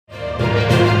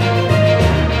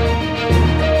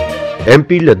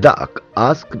MP Ladakh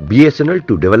asked BSNL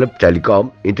to develop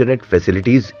telecom internet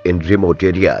facilities in remote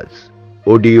areas.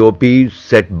 ODOP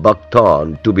set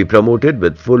Buckthorn to be promoted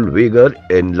with full vigor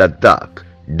in Ladakh.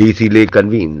 DCLA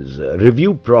convenes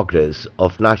review progress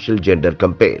of National Gender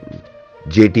Campaign.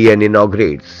 JTN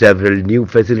inaugurates several new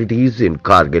facilities in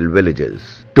Kargil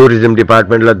villages. Tourism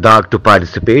Department Ladakh to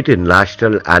participate in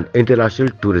national and international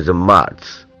tourism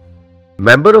marts.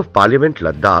 Member of Parliament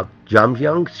Ladakh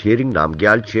Jamyang Shering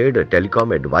Namgyal chaired a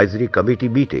telecom advisory committee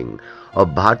meeting of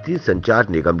Bharti Sanchar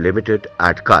Nigam Limited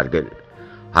at Kargil.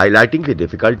 Highlighting the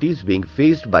difficulties being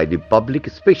faced by the public,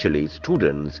 especially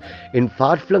students in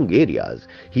far-flung areas,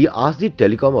 he asked the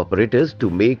telecom operators to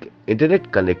make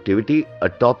internet connectivity a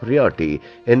top priority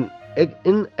in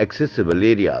inaccessible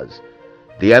areas.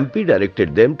 The MP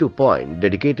directed them to appoint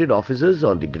dedicated officers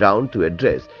on the ground to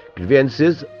address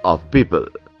grievances of people.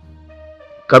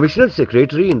 Commissioner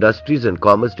Secretary Industries and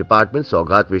Commerce Department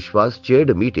Saugat Vishwas chaired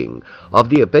a meeting of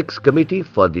the Apex Committee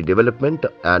for the Development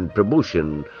and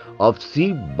Promotion of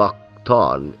Sea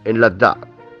Buckthorn in Ladakh.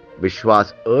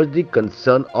 Vishwas urged the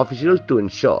concerned officials to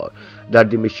ensure that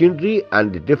the machinery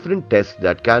and the different tests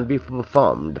that can be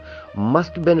performed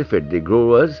must benefit the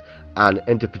growers and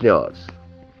entrepreneurs.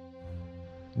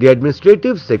 The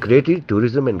Administrative Secretary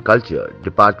Tourism and Culture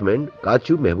Department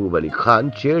Kachu Mehboob Ali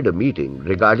Khan chaired a meeting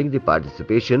regarding the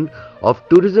participation of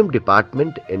Tourism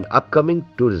Department in upcoming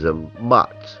tourism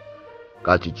marts.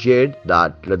 Kachu shared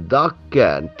that Ladakh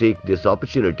can take this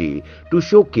opportunity to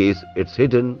showcase its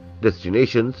hidden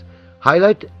destinations,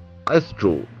 highlight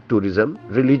astro tourism,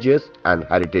 religious and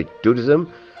heritage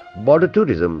tourism, border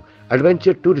tourism,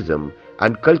 adventure tourism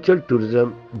and cultural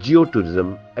tourism,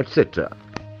 geotourism, etc.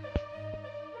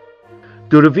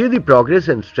 To review the progress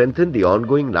and strengthen the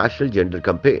ongoing national gender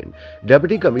campaign,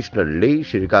 Deputy Commissioner Leh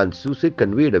Shrikant Susik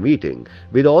convened a meeting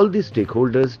with all the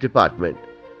stakeholders department.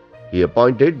 He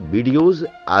appointed BDOs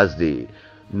as the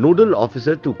nodal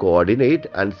officer to coordinate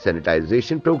and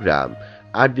sanitization program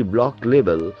at the block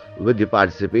level with the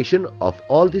participation of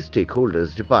all the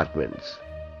stakeholders departments.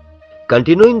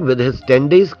 Continuing with his 10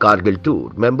 days Kargil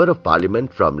tour, Member of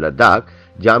Parliament from Ladakh,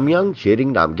 Jamyang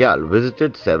Shering Namgyal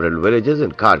visited several villages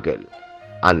in Kargil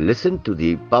and listened to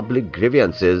the public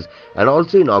grievances and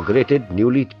also inaugurated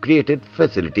newly created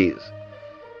facilities.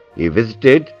 He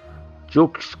visited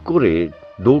Chokskure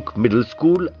Dok Middle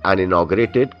School and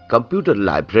inaugurated computer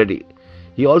library.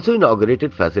 He also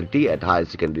inaugurated facility at High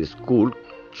Secondary School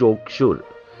Chokshur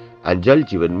and Jal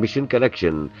Jeevan Mission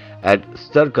connection at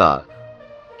Sarka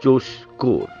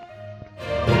Choshkur.